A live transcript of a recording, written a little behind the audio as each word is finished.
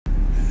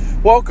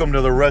Welcome to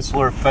the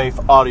Wrestler Faith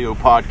Audio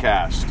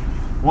Podcast.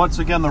 Once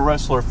again, the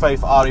Wrestler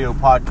Faith Audio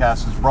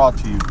Podcast is brought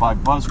to you by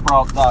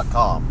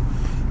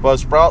Buzzsprout.com.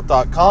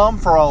 Buzzsprout.com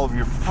for all of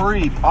your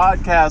free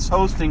podcast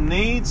hosting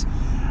needs.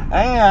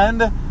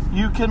 And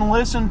you can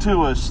listen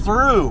to us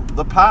through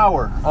the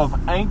power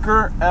of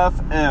Anchor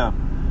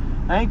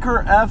FM.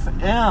 Anchor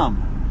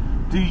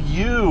FM. Do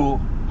you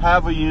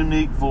have a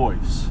unique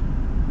voice?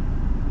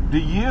 Do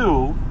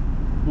you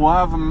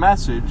have a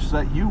message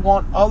that you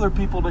want other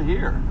people to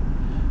hear?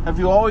 Have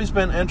you always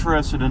been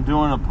interested in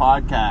doing a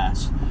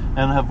podcast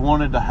and have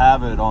wanted to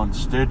have it on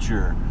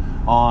Stitcher,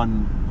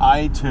 on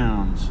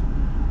iTunes,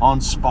 on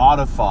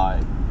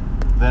Spotify?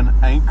 Then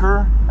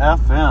Anchor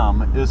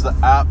FM is the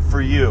app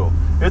for you.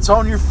 It's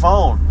on your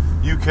phone.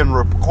 You can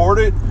record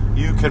it,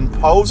 you can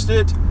post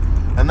it,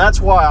 and that's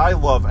why I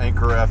love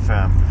Anchor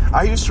FM.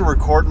 I used to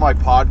record my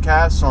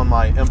podcasts on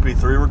my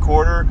MP3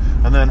 recorder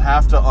and then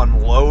have to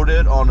unload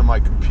it onto my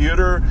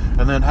computer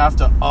and then have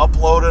to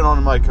upload it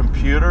onto my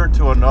computer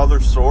to another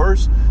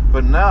source.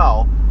 But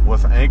now,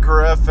 with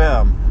Anchor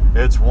FM,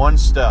 it's one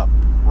step.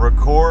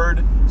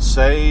 Record,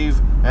 save,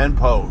 and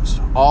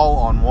post, all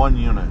on one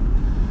unit.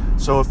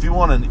 So if you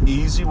want an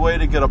easy way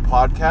to get a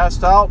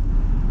podcast out,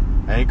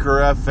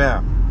 Anchor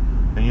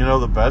FM. And you know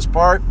the best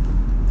part?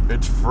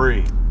 It's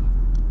free.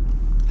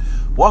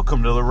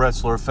 Welcome to the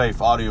Wrestler Faith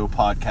Audio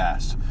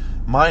Podcast.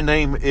 My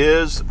name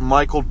is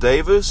Michael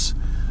Davis.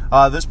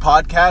 This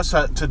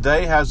podcast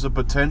today has the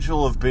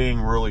potential of being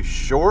really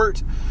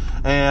short,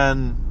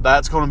 and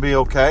that's going to be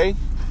okay.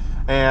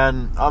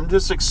 And I'm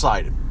just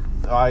excited.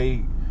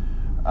 Because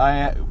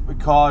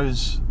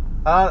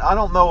I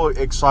don't know if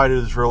excited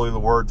is really the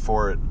word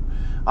for it.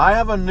 I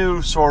have a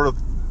new sort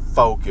of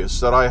focus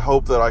that I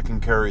hope that I can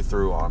carry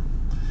through on.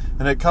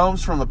 And it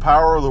comes from the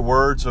power of the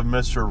words of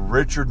Mr.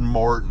 Ricky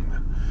Morton.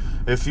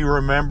 If you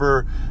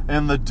remember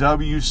in the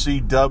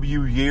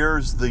WCW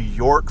years, the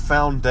York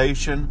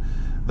Foundation,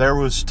 there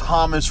was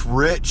Thomas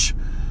Rich,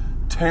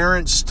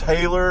 Terrence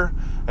Taylor,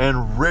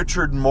 and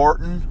Ricky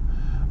Morton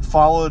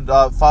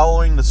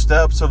following the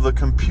steps of the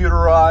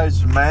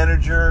computerized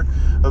manager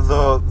of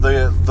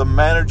the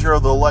manager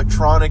of the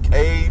electronic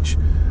age,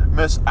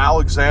 Miss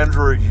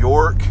Alexandra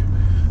York,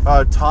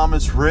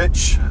 Thomas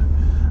Rich,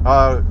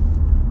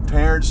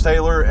 Terrence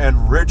Taylor,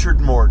 and Ricky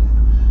Morton.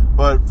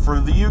 But for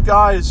you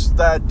guys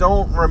that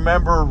don't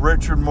remember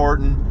Ricky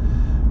Morton,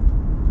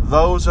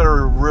 those that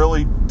are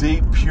really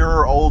deep,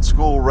 pure, old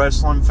school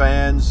wrestling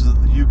fans,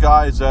 you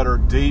guys that are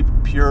deep,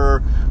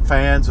 pure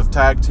fans of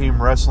tag team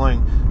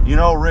wrestling, you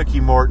know Ricky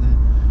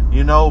Morton,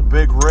 you know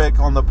Big Rick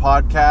on the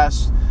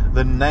podcast,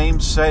 the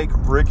namesake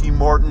Ricky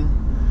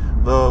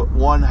Morton, the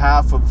one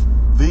half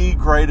of the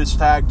greatest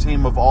tag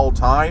team of all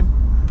time,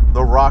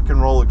 the Rock and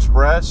Roll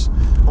Express.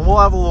 And we'll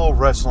have a little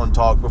wrestling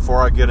talk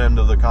before I get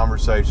into the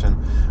conversation.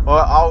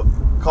 Well,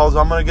 because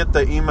I'm going to get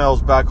the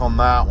emails back on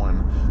that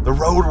one. The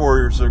Road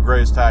Warriors are the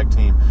greatest tag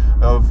team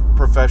of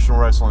professional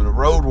wrestling. The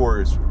Road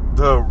Warriors.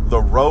 The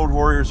Road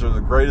Warriors are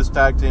the greatest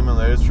tag team in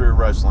the history of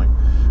wrestling.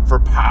 For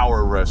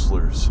power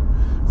wrestlers.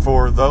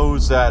 For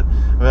those that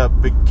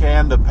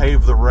began to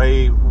pave the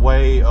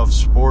way of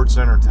sports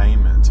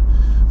entertainment.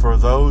 For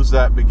those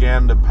that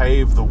began to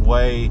pave the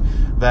way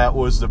that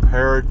was the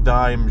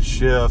paradigm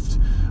shift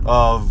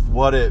of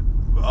what it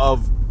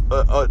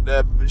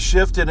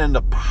shifted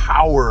into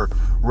power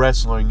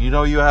wrestling. You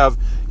know, you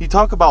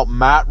talk about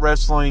mat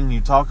wrestling, you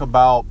talk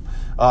about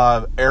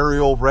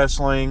aerial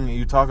wrestling,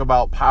 you talk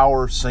about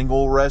power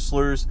single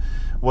wrestlers.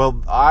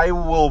 Well, I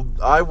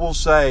will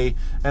say,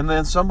 and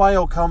then somebody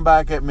will come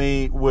back at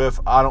me with,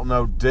 I don't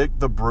know, Dick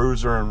the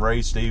Bruiser and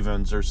Ray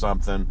Stevens or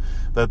something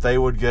that they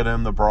would get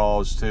in the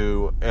brawls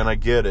to, and I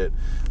get it.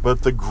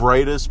 But the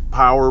greatest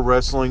power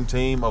wrestling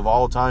team of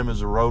all time is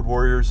the Road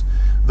Warriors.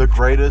 The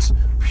greatest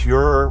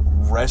pure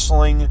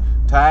wrestling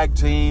tag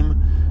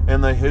team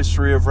in the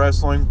history of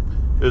wrestling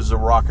is the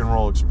Rock and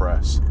Roll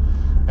Express.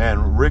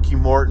 And Ricky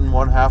Morton,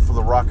 one half of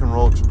the Rock and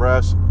Roll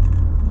Express,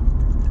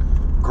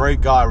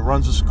 great guy,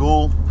 runs a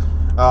school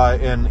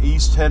in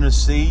East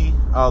Tennessee,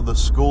 the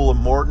School of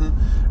Morton.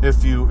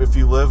 If you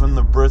live in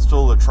the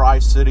Bristol, the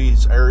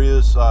Tri-Cities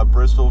areas,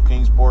 Bristol,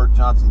 Kingsport,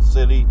 Johnson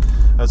City,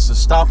 that's the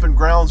stomping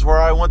grounds where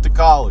I went to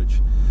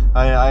college.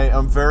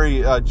 I'm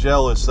very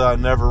jealous that I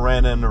never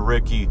ran into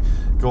Ricky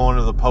going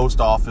to the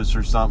post office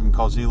or something,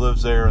 because he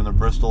lives there in the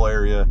Bristol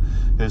area.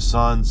 His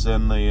son's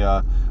in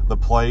the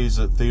plays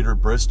at Theater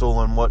Bristol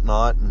and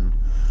whatnot, and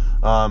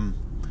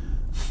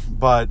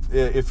but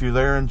if you're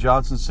there in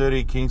Johnson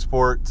City,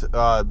 Kingsport,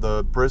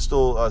 the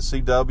Bristol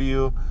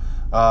CW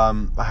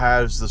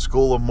has the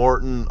School of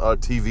Morton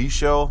TV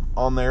show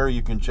on there.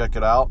 You can check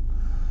it out.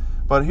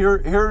 But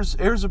here's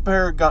a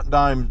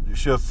paradigm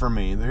shift for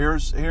me.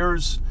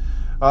 Here's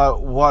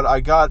what I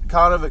got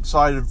kind of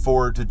excited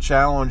for, to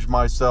challenge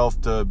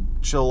myself to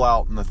chill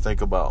out and to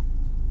think about.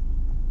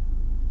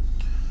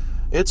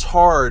 It's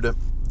hard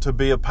to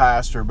be a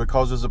pastor,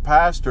 because as a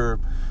pastor,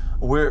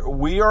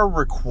 we are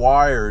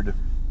required.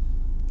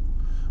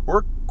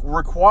 We're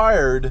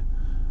required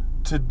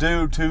to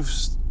do two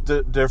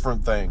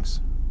different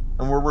things.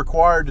 And we're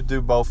required to do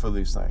both of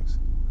these things.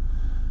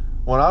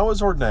 When I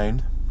was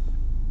ordained,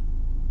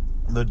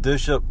 the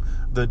bishop,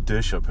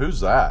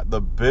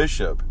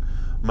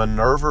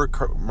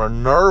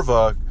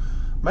 Minerva,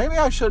 maybe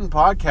I shouldn't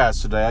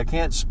podcast today. I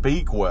can't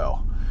speak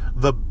well.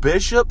 The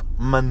Bishop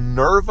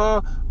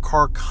Minerva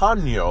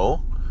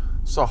Carcano.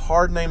 It's a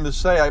hard name to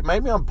say.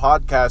 Maybe I'm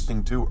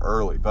podcasting too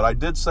early, but I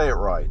did say it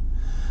right.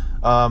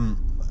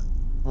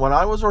 When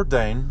I was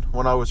ordained,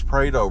 when I was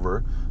prayed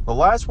over, the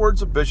last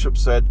words the bishop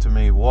said to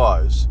me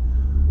was,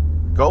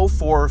 "Go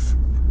forth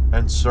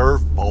and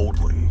serve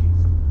boldly."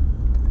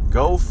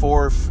 Go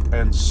forth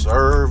and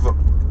serve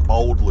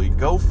boldly.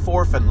 Go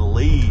forth and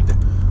lead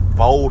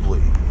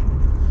boldly.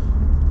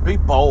 Be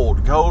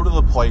bold. Go to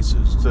the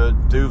places to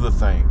do the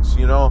things.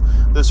 You know,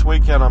 this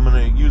weekend I'm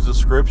going to use a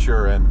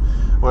scripture, and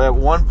at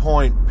one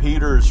point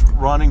Peter's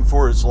running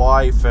for his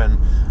life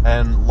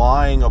and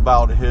lying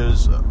about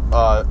his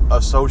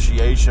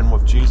association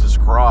with Jesus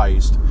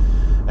Christ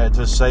and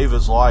to save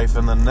his life.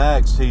 And the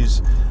next,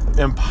 he's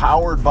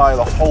empowered by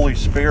the Holy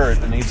Spirit,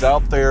 and he's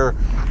out there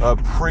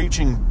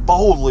preaching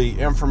boldly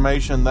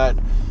information that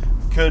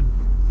could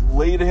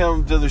lead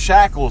him to the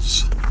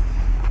shackles.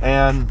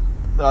 And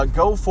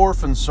go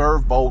forth and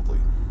serve boldly.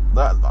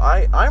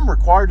 I'm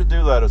required to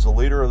do that as a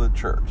leader of the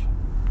church.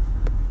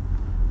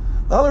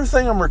 The other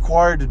thing I'm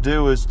required to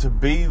do is to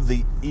be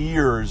the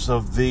ears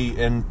of the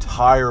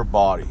entire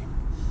body,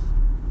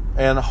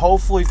 and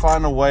hopefully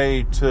find a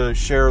way to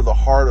share the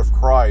heart of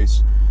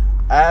Christ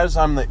as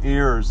I'm the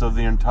ears of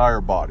the entire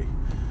body.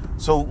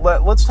 So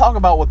let's talk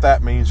about what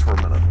that means for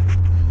a minute.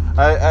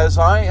 As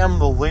I am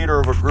the leader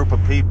of a group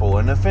of people,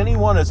 and if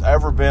anyone has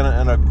ever been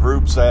in a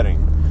group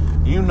setting,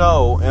 you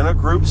know, in a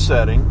group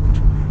setting,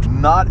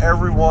 not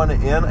everyone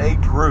in a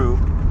group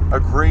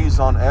agrees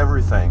on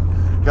everything.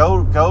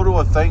 Go to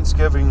a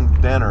Thanksgiving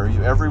dinner.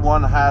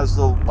 Everyone has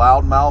the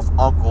loudmouth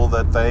uncle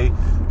that they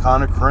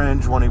kind of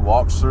cringe when he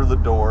walks through the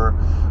door.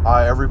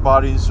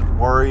 Everybody's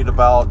worried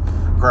about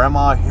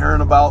grandma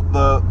hearing about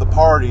the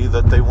party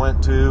that they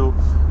went to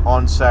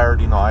on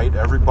Saturday night.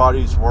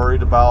 Everybody's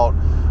worried about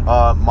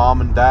mom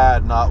and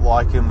dad not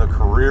liking the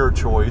career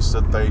choice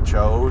that they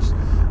chose.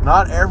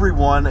 Not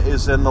everyone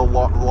is in the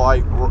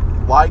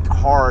like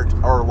heart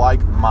or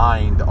like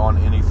mind on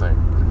anything.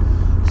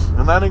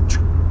 And that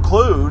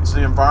includes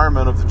the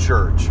environment of the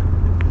church.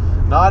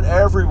 Not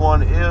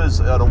everyone is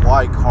at a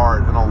like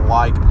heart and a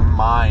like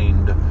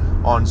mind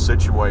on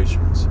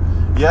situations.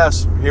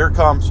 Yes, here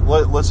comes,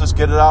 let's just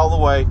get it out of the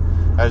way.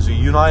 As a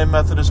United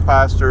Methodist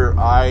pastor,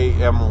 I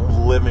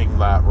am living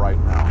that right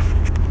now.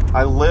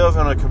 I live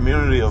in a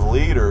community of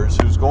leaders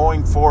who's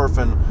going forth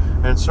and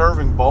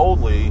serving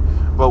boldly,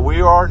 but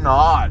we are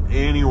not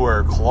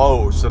anywhere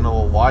close in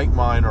a like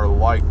mind or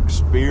like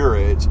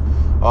spirit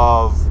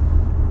of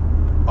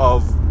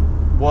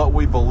what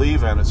we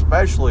believe in,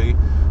 especially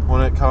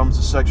when it comes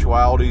to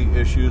sexuality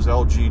issues,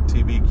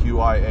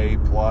 LGBTQIA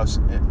plus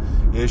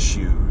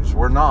issues.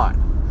 We're not.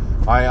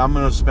 I'm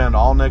going to spend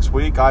all next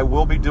week. I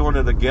will be doing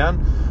it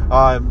again.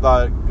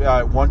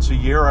 Once a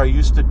year, I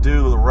used to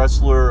do the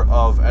Wrestler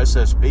of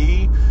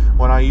SSP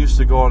when I used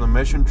to go on the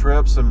mission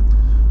trips. And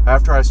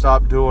after I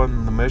stopped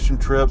doing the mission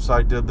trips,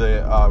 I did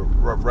the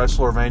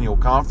Wrestler of Annual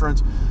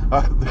Conference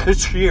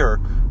this year,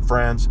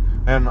 friends.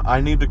 And I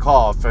need to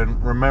cough.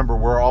 And remember,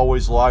 we're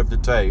always live to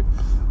tape.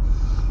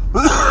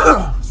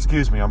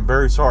 Excuse me, I'm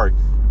very sorry.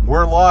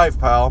 We're live,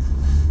 pal.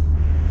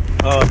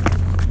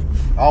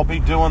 I'll be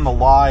doing the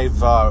live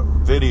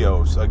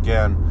videos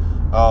again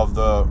of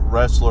the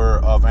Wrestler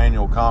of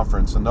Annual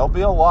Conference, and there'll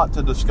be a lot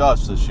to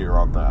discuss this year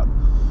on that.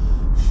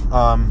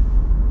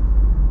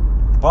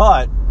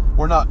 But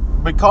we're not,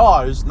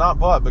 because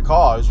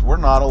we're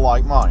not a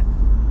like mind,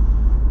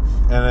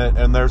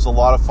 and there's a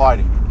lot of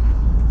fighting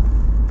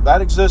that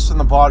exists in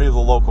the body of the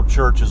local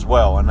church as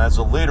well. And as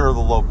a leader of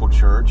the local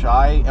church,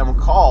 I am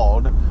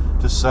called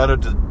to set a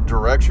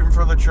direction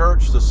for the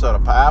church, to set a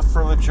path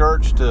for the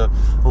church, to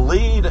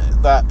lead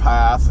that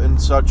path in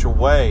such a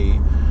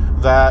way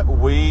that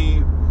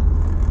we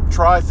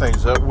try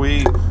things, that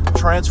we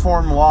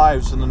transform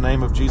lives in the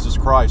name of Jesus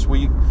Christ.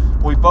 We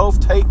both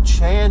take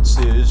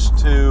chances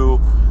to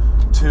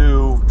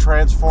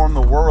transform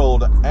the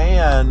world,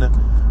 and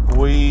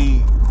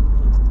we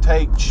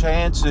take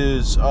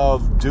chances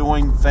of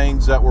doing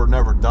things that were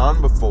never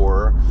done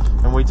before,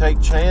 and we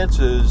take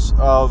chances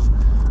of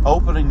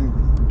opening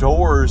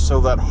doors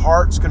so that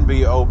hearts can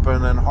be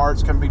open and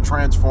hearts can be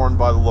transformed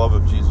by the love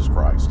of Jesus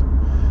Christ.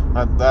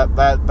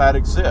 That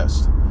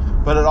exists.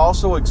 But it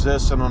also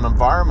exists in an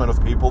environment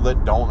of people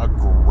that don't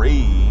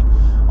agree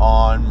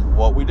on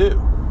what we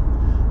do.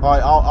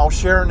 I'll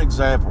share an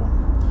example.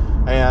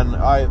 And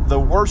the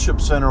worship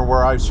center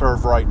where I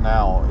serve right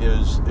now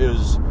is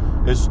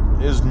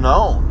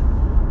known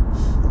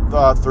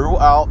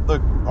throughout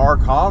our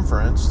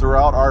conference,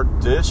 throughout our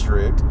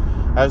district,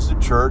 as the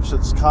church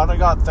that's kind of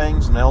got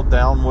things nailed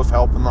down with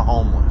helping the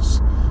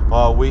homeless.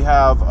 We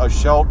have a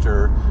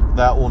shelter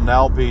that will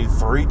now be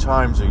 3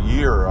 times a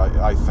year,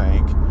 I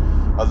think,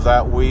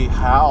 that we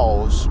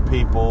house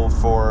people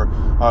for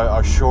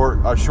a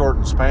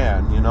shortened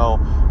span.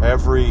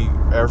 Every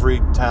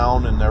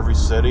town and every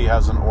city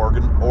has an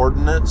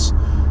ordinance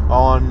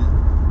on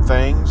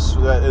things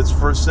that it's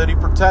for city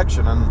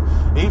protection,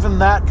 and even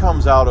that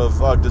comes out of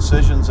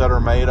decisions that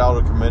are made out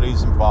of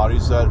committees and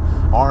bodies that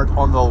aren't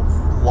on the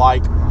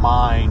like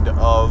mind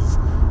of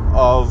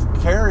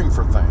caring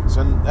for things,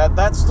 and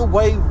that's the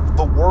way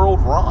the world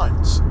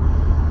runs.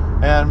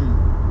 And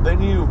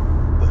then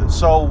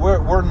so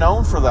we're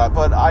known for that.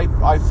 But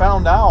I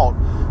found out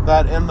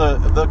that in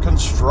the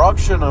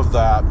construction of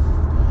that,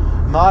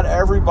 not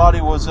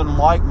everybody was in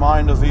like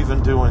mind of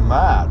even doing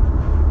that.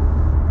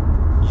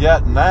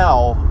 Yet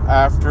now,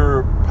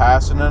 after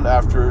passing it,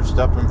 after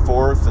stepping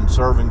forth and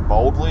serving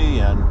boldly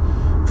and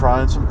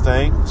trying some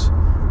things,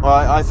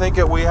 I think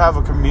that we have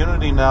a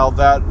community now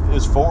that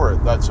is for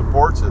it, that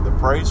supports it, that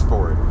prays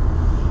for it.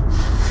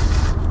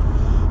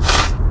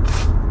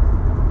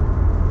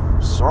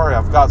 Sorry,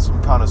 I've got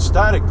some kind of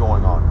static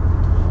going on,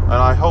 and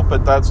I hope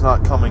that that's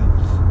not coming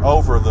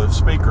over the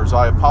speakers.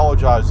 I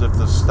apologize if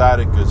the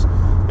static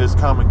is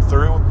coming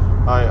through.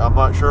 I'm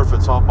not sure if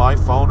it's on my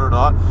phone or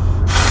not.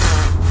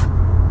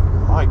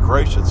 My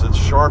gracious, it's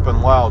sharp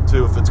and loud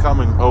too. If it's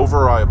coming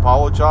over, I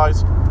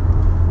apologize.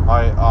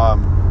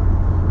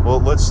 Well,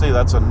 let's see,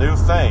 that's a new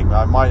thing.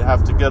 I might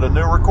have to get a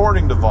new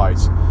recording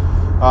device.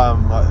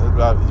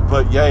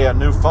 But yay, a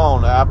new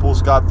phone.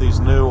 Apple's got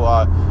these new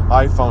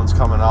iPhones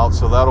coming out,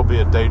 so that'll be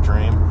a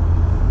daydream.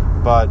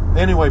 But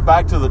anyway,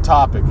 back to the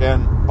topic.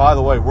 And by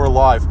the way, we're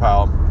live,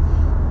 pal.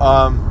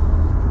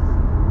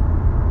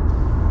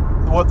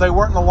 What they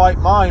weren't in the right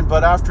mind,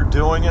 but after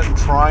doing it and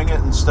trying it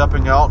and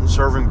stepping out and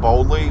serving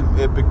boldly,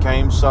 it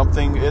became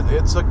something.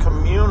 It's a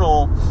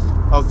communal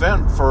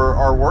event for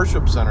our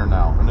worship center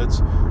now, and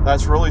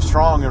that's really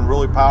strong and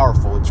really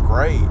powerful. It's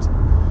great.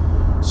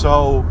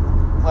 So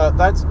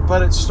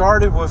but it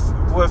started with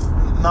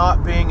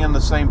not being in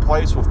the same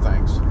place with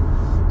things.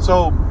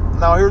 So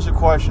now here's the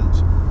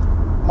questions.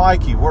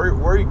 Mikey, where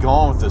are you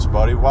going with this,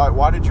 buddy?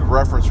 Why did you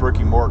reference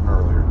Ricky Morton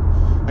earlier?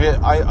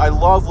 I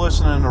love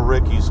listening to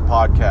Ricky's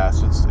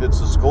podcast. It's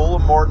the School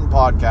of Morton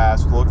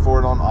podcast. Look for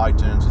it on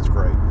iTunes. It's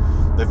great.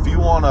 If you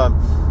want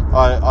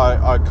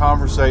a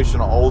conversation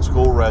of old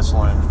school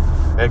wrestling,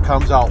 it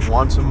comes out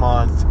once a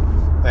month,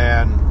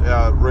 and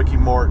Ricky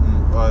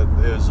Morton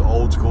is an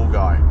old school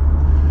guy.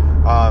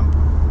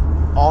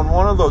 On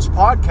one of those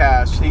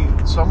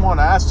podcasts, someone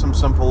asked him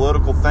some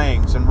political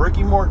things, and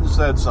Ricky Morton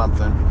said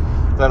something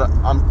that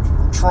I'm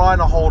trying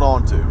to hold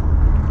on to.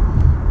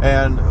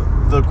 And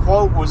the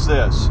quote was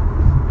this.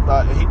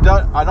 I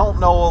don't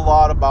know a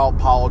lot about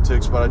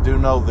politics, but I do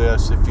know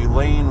this. If you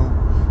lean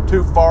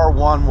too far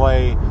one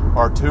way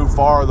or too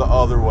far the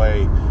other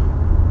way,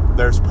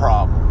 there's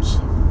problems.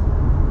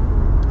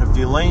 If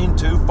you lean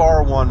too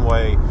far one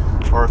way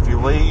or if you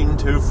lean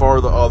too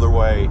far the other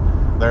way,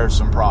 there's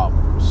some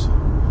problems.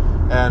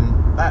 And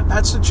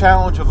that's the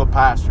challenge of a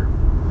pastor.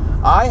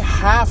 I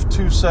have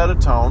to set a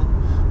tone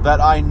that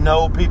I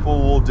know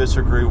people will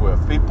disagree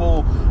with.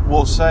 People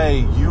will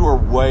say, you are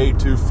way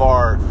too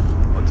far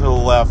to the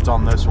left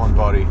on this one,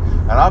 buddy.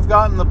 And I've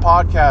gotten the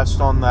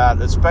podcast on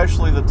that,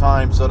 especially the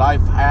times that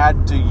I've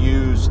had to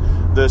use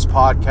this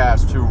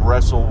podcast to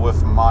wrestle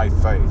with my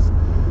faith.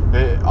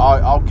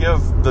 I'll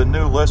give the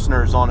new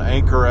listeners on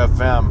Anchor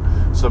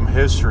FM some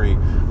history.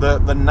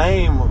 The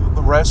name,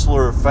 the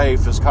Wrestler of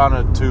Faith, is kind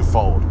of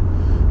twofold.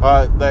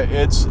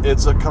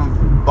 It's a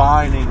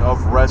combining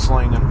of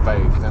wrestling and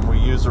faith, and we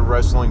use the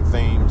wrestling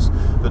themes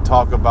to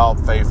talk about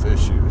faith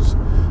issues.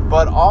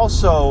 But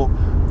also,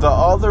 the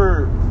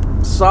other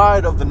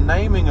side of the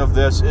naming of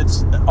this,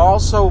 it's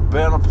also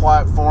been a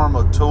platform,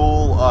 a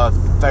tool, a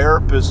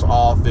therapist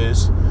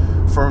office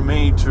for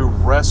me to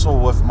wrestle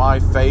with my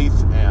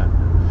faith in,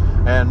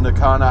 and to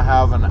kind of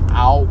have an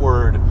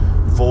outward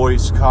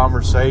voice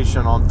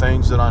conversation on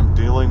things that I'm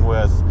dealing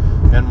with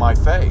in my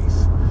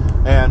faith.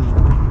 And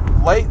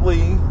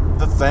lately,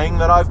 the thing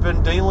that I've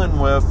been dealing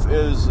with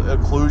is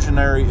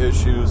inclusionary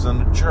issues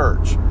in the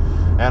church.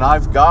 And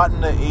I've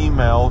gotten the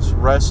emails,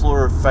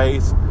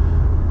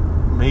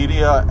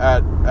 wrestleroffaithmedia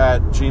at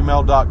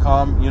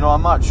gmail.com.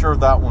 I'm not sure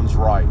that one's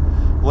right.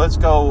 Let's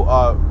go,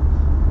 I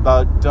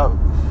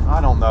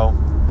don't know,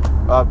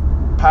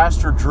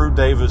 Pastor Drew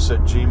Davis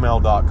at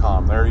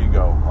gmail.com. There you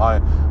go.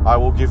 I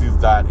will give you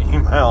that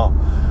email.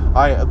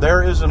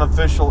 There is an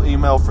official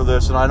email for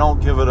this, and I don't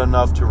give it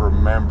enough to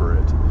remember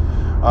it.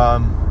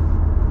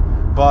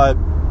 But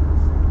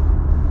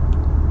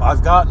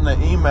I've gotten the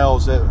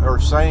emails that are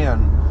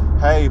saying,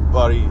 hey,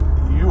 buddy,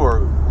 you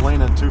are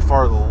leaning too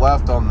far to the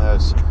left on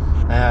this,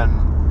 and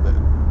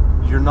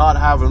you're not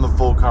having the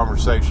full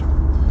conversation.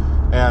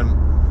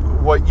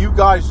 And what you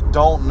guys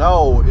don't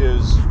know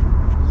is,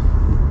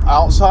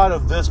 outside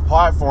of this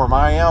platform,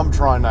 I am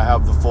trying to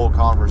have the full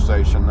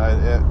conversation.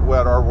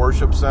 At our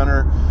worship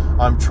center,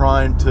 I'm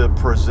trying to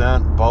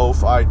present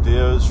both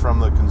ideas from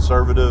the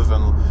conservative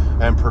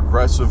and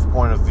progressive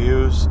point of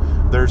views.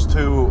 There's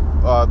two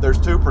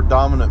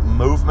predominant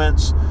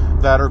movements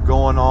that are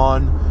going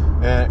on.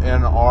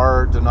 in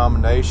our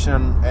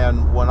denomination,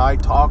 and when I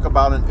talk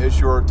about an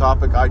issue or a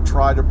topic, I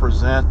try to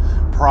present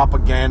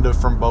propaganda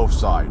from both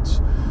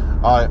sides.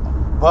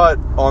 But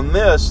on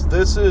this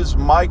is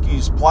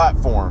Mikey's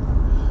platform.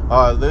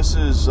 This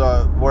is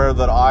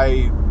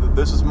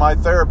this is my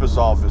therapist's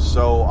office,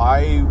 so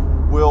I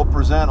will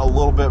present a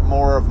little bit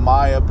more of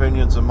my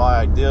opinions and my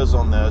ideas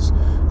on this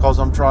because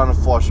I'm trying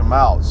to flush them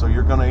out. So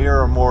you're going to hear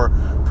a more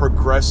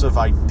progressive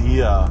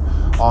idea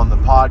on the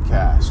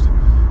podcast.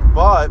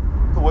 But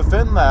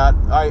within that,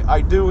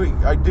 I do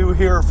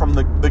hear from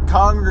the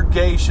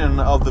congregation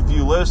of the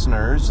few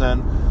listeners,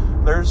 and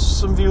there's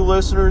some few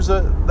listeners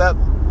that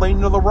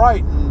lean to the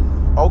right,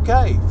 and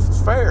okay,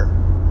 it's fair.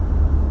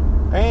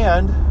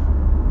 And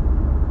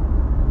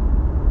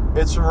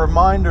it's a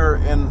reminder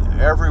in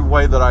every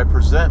way that I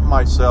present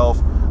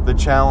myself the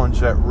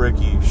challenge that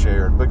Ricky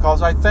shared,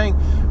 because I think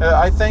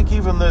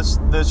even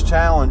this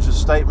challenge, the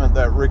statement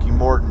that Ricky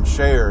Morton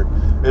shared,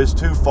 is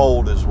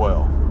twofold as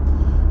well.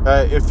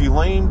 If you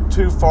lean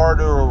too far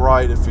to the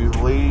right, if you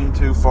lean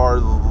too far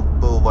to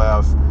the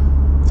left,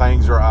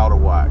 things are out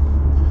of whack.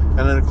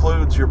 And it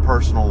includes your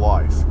personal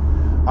life.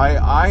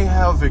 I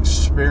have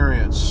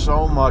experienced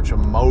so much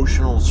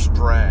emotional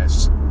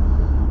stress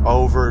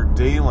over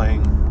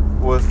dealing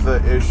with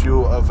the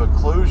issue of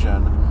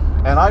occlusion.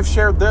 And I've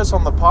shared this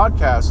on the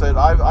podcast that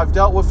I've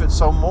dealt with it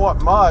so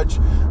much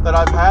that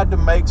I've had to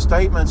make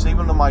statements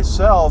even to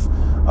myself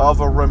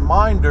of a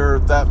reminder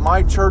that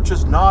my church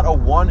is not a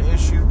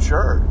one-issue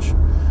church.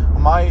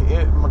 My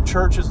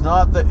church is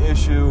not the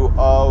issue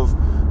of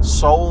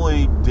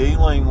solely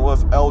dealing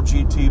with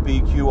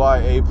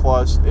LGBTQIA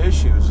plus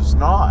issues. It's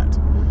not.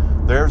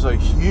 There's a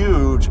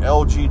huge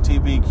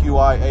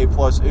LGBTQIA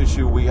plus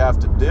issue we have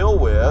to deal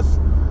with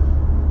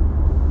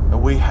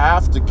and we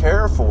have to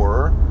care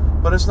for,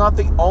 but it's not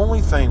the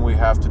only thing we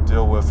have to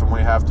deal with and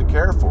we have to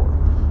care for.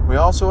 We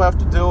also have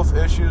to deal with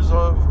issues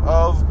of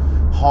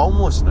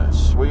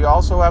homelessness. We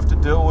also have to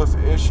deal with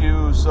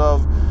issues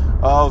of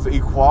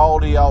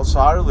equality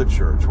outside of the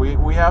church.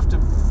 We have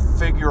to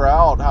figure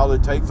out how to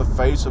take the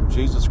face of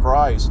Jesus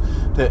Christ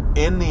to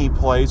any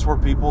place where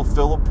people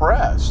feel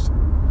oppressed.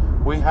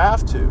 We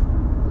have to.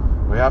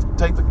 We have to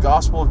take the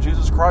gospel of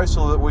Jesus Christ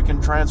so that we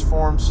can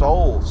transform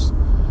souls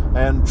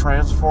and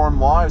transform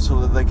lives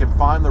so that they can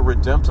find the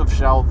redemptive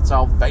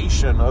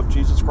salvation of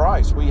Jesus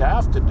Christ. We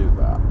have to do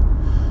that.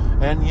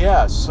 And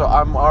yes, so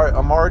I'm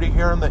already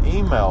hearing the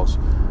emails.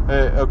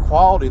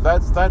 Equality,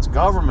 that's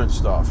government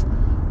stuff.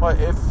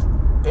 But if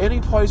any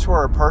place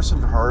where a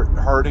person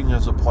hurting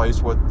is a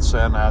place where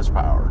sin has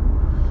power.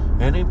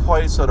 Any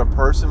place that a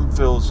person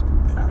feels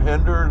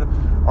hindered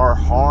or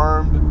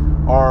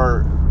harmed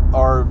or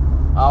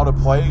out of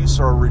place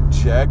or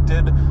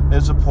rejected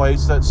is a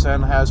place that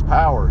sin has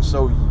power.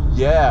 So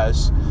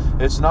yes,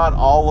 it's not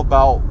all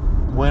about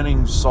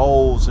winning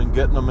souls and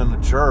getting them in the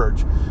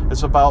church.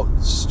 It's about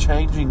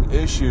changing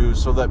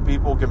issues so that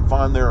people can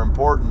find their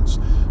importance,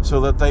 so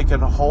that they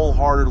can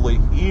wholeheartedly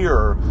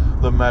hear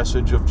the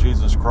message of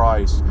Jesus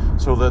Christ,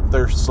 so that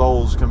their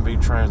souls can be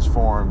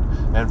transformed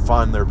and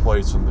find their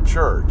place in the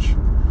church.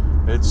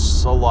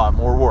 It's a lot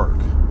more work.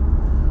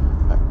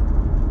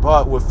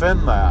 But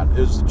within that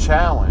is the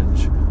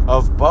challenge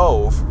of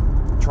both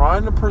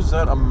trying to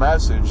present a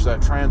message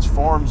that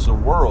transforms the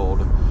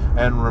world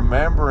and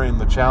remembering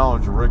the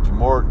challenge of Ricky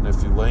Morton.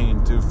 If you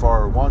lean too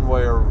far one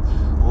way or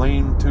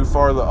lean too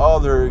far the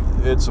other,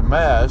 it's a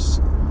mess.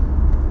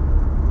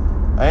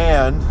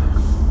 And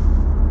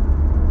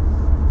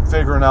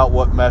figuring out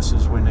what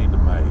messes we need to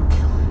make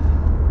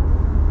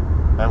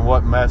and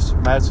what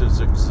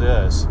messes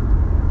exist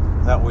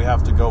that we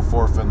have to go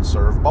forth and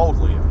serve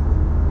boldly in.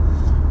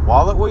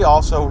 While that we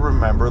also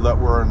remember that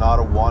we're not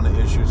a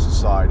one-issue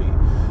society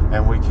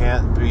and we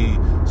can't be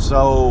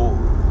so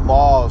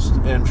lost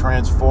in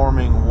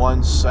transforming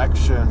one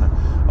section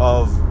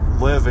of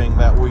living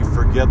that we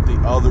forget the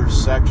other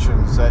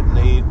sections that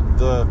need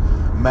the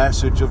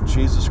message of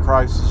Jesus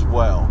Christ as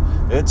well.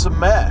 It's a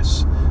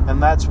mess.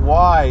 And that's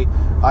why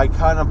I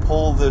kind of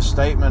pull this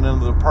statement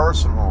into the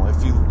personal.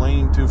 If you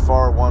lean too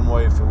far one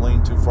way, if you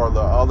lean too far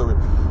the other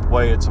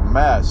way, it's a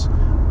mess.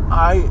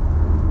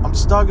 I'm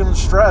stuck in the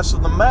stress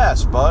of the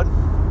mess, bud.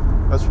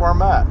 That's where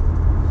I'm at.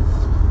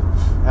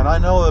 And I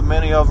know that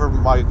many of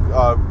my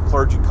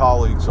clergy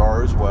colleagues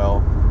are as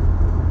well.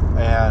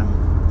 And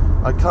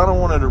I kind of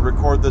wanted to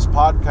record this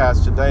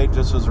podcast today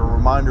just as a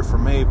reminder for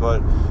me,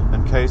 but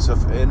in case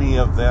if any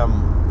of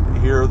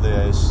them hear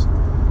this,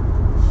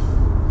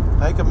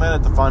 take a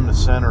minute to find the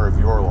center of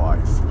your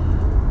life.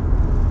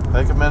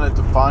 Take a minute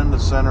to find the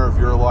center of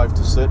your life,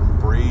 to sit and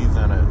breathe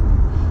in it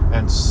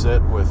and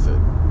sit with it.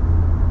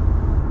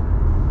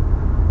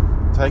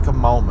 Take a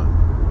moment.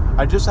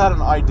 I just had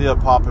an idea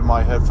pop in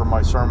my head for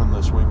my sermon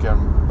this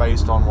weekend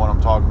based on what I'm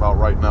talking about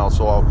right now,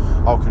 so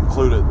I'll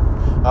conclude it.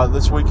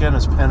 This weekend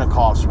is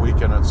Pentecost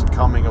weekend. It's the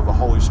coming of the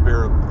Holy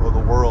Spirit of the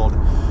world.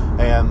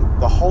 And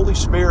the Holy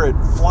Spirit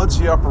floods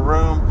the upper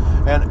room,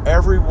 and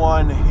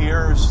everyone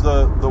hears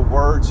the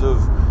words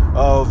of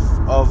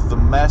the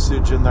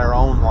message in their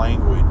own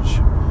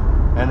language.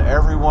 and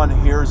everyone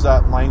hears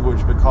that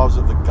language because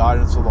of the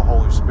guidance of the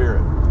Holy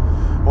Spirit.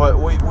 But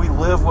we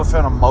live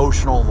within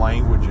emotional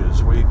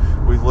languages. We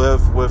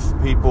live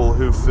with people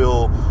who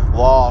feel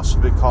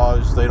lost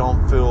because they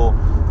don't feel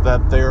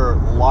that their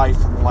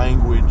life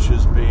language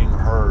is being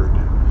heard.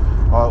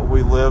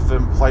 We live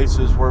in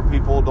places where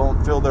people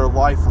don't feel their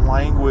life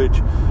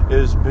language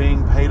is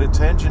being paid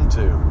attention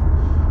to.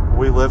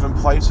 We live in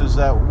places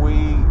that we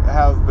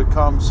have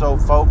become so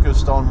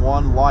focused on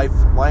one life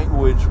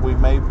language, we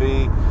may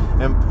be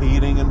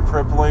impeding and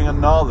crippling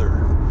another.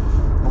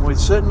 And we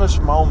sit in this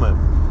moment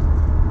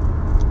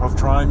of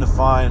trying to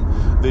find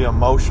the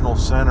emotional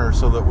center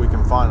so that we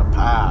can find a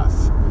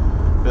path.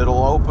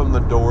 It'll open the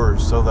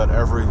doors so that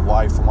every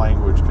life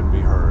language can be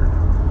heard.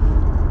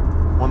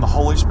 When the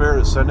Holy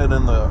Spirit ascended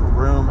in the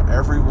room,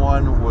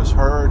 everyone was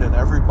heard, and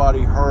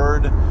everybody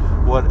heard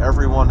what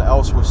everyone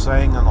else was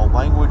saying in a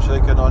language they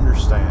could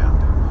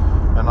understand.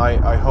 And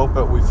I hope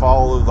that we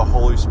follow the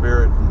Holy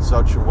Spirit in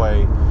such a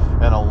way,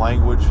 in a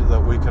language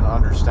that we can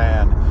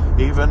understand,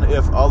 even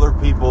if other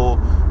people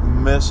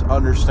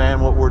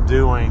misunderstand what we're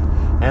doing,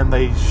 and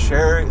they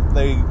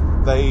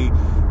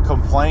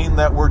complain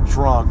that we're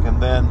drunk,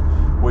 and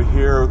then we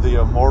hear the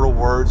immortal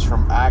words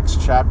from Acts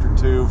chapter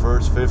 2,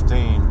 verse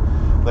 15.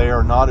 They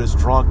are not as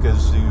drunk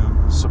as you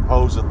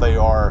suppose that they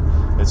are.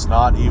 It's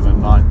not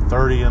even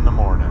 9:30 in the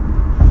morning.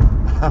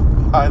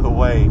 By the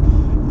way,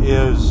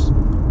 is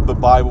the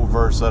Bible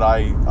verse that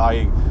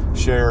I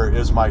share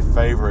is my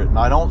favorite. And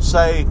I don't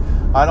say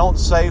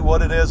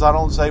what it is. I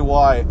don't say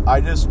why.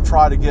 I just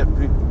try to get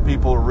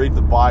people to read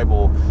the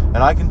Bible. And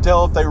I can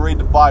tell if they read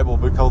the Bible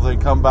because they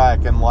come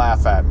back and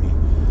laugh at me.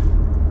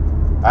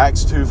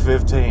 Acts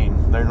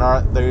 2:15.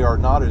 They are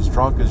not as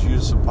drunk as you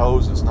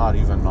suppose. It's not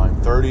even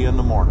 9:30 in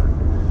the morning.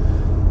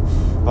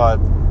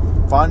 But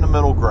find the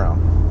middle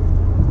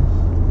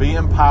ground. Be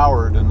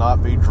empowered and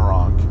not be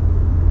drunk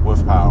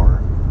with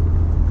power.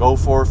 Go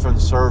forth and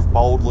serve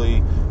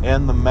boldly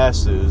in the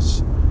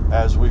messes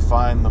as we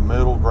find the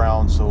middle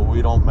ground so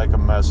we don't make a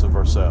mess of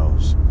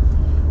ourselves.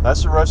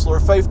 That's the Wrestler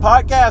of Faith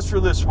podcast for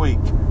this week.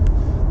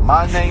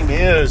 My name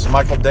is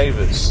Michael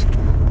Davis.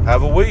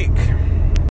 Have a week.